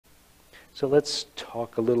So let's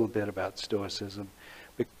talk a little bit about Stoicism.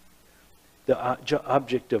 The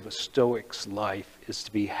object of a Stoic's life is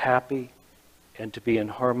to be happy and to be in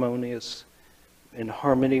harmony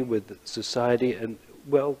with society and,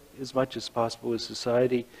 well, as much as possible with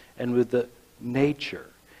society and with the nature.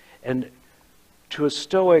 And to a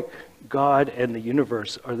Stoic, God and the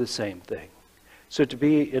universe are the same thing. So to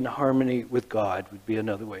be in harmony with God would be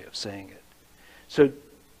another way of saying it. So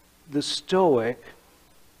the Stoic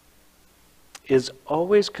is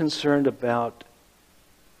always concerned about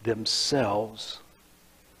themselves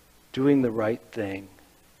doing the right thing,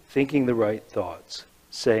 thinking the right thoughts,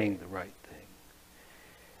 saying the right thing.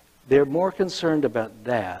 They're more concerned about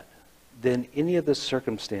that than any of the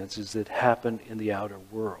circumstances that happen in the outer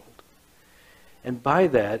world. And by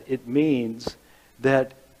that, it means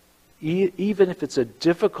that even if it's a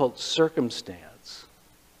difficult circumstance,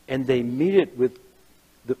 and they meet it with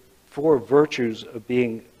the four virtues of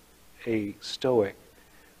being a Stoic,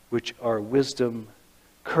 which are wisdom,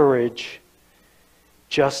 courage,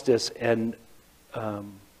 justice, and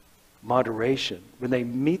moderation, when they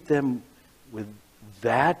meet them with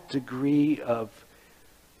that degree of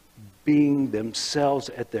being themselves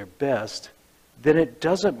at their best, then it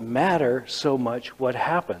doesn't matter so much what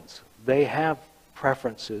happens. They have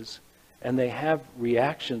preferences and they have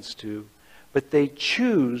reactions to, but they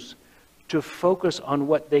choose to focus on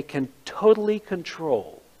what they can totally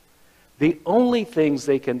control. The only things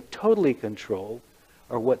they can totally control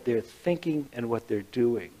are what they're thinking and what they're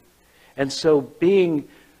doing. And so being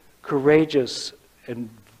courageous and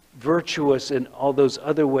virtuous in all those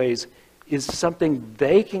other ways is something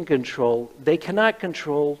they can control. They cannot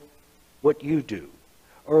control what you do,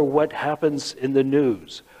 or what happens in the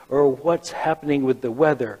news, or what's happening with the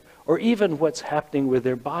weather, or even what's happening with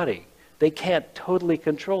their body. They can't totally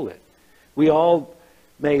control it. We all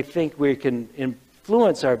may think we can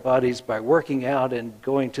influence our bodies by working out and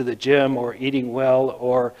going to the gym or eating well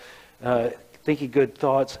or thinking good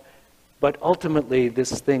thoughts, but ultimately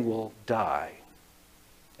this thing will die.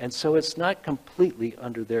 And so it's not completely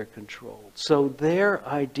under their control. So their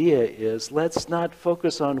idea is, let's not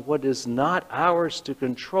focus on what is not ours to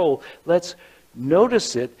control. Let's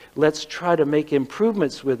notice it. Let's try to make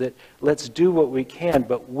improvements with it. Let's do what we can.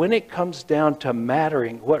 But when it comes down to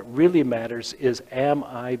mattering, what really matters is, am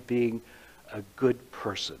I being a good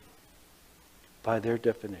person? By their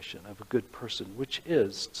definition of a good person, which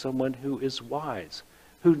is someone who is wise,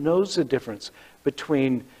 who knows the difference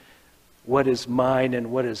between what is mine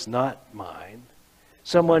and what is not mine.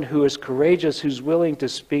 Someone who is courageous, who's willing to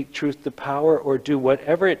speak truth to power or do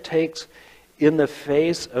whatever it takes in the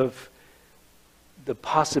face of the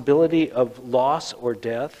possibility of loss or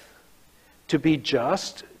death. To be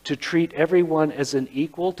just, to treat everyone as an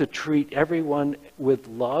equal, to treat everyone with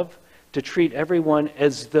love, to treat everyone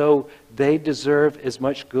as though they deserve as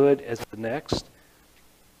much good as the next.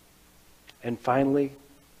 And finally,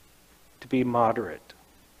 to be moderate.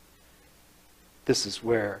 This is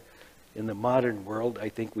where, in the modern world, I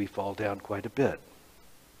think we fall down quite a bit.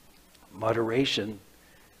 Moderation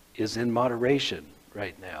is in moderation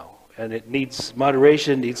right now, and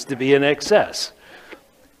moderation needs to be in excess.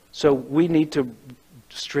 So we need to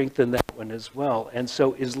strengthen that one as well. And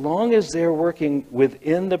so as long as they're working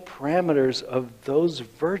within the parameters of those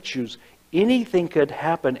virtues, anything could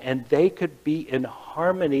happen, and they could be in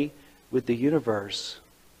harmony with the universe.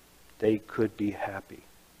 They could be happy.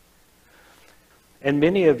 And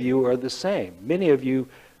many of you are the same. Many of you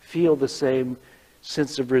feel the same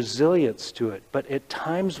sense of resilience to it. But at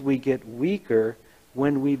times we get weaker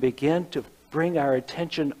when we begin to bring our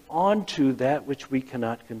attention onto that which we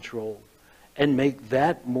cannot control and make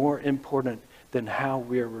that more important than how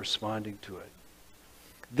we're responding to it.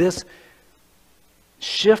 This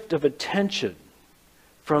shift of attention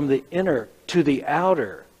from the inner to the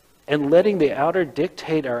outer and letting the outer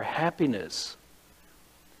dictate our happiness,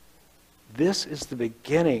 this is the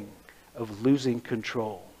beginning of losing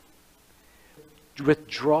control.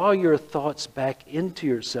 Withdraw your thoughts back into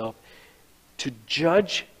yourself to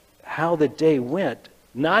judge how the day went,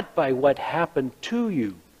 not by what happened to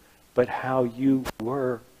you, but how you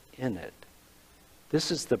were in it. This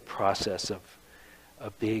is the process of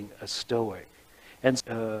being a Stoic. And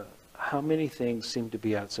how many things seem to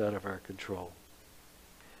be outside of our control.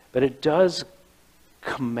 But it does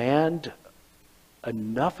command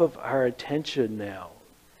enough of our attention now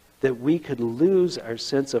that we could lose our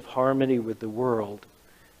sense of harmony with the world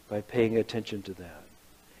by paying attention to that.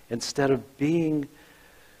 Instead of being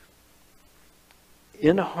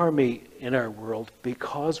in harmony in our world,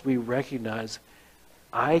 because we recognize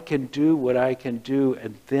I can do what I can do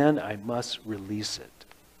and then I must release it.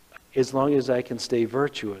 as long as I can stay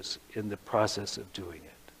virtuous in the process of doing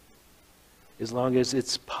it. As long as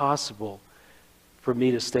it's possible for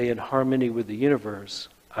me to stay in harmony with the universe,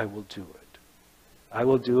 I will do it. I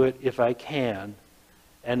will do it if I can,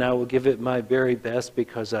 and I will give it my very best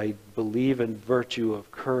because I believe in virtue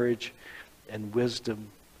of courage and wisdom.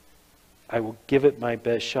 I will give it my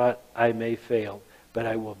best shot. I may fail, but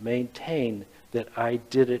I will maintain that I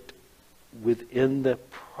did it within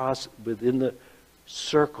the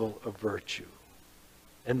circle of virtue.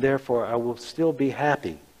 And therefore, I will still be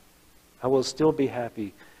happy. I will still be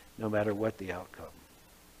happy no matter what the outcome,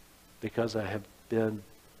 because I have been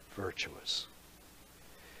virtuous.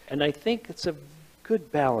 And I think it's a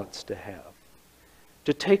good balance to have.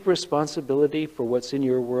 To take responsibility for what's in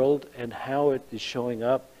your world and how it is showing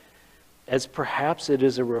up, as perhaps it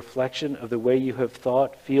is a reflection of the way you have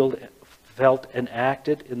thought, felt, and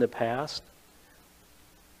acted in the past.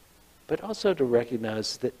 But also to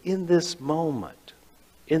recognize that in this moment,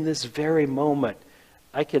 in this very moment,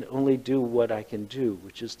 I can only do what I can do,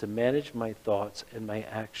 which is to manage my thoughts and my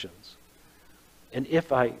actions. And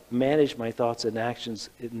if I manage my thoughts and actions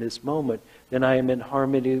in this moment, then I am in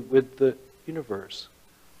harmony with the universe.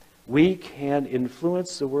 We can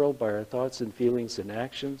influence the world by our thoughts and feelings and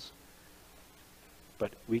actions,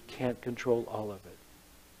 but we can't control all of it.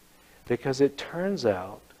 Because it turns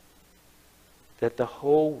out that the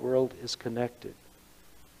whole world is connected.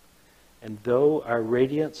 And though our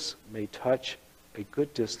radiance may touch a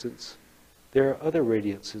good distance, there are other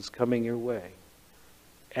radiances coming your way.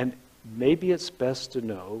 And maybe it's best to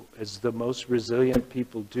know, as the most resilient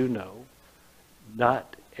people do know,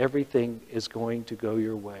 not everything is going to go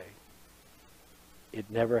your way. It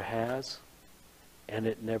never has, and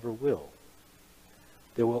it never will.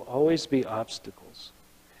 There will always be obstacles.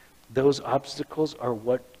 Those obstacles are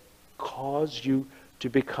what cause you to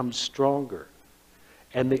become stronger.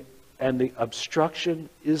 And the obstruction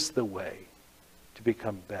is the way to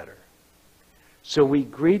become better. So we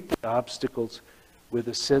greet the obstacles with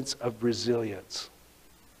a sense of resilience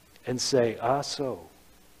and say, so,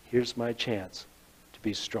 here's my chance to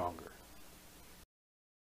be stronger.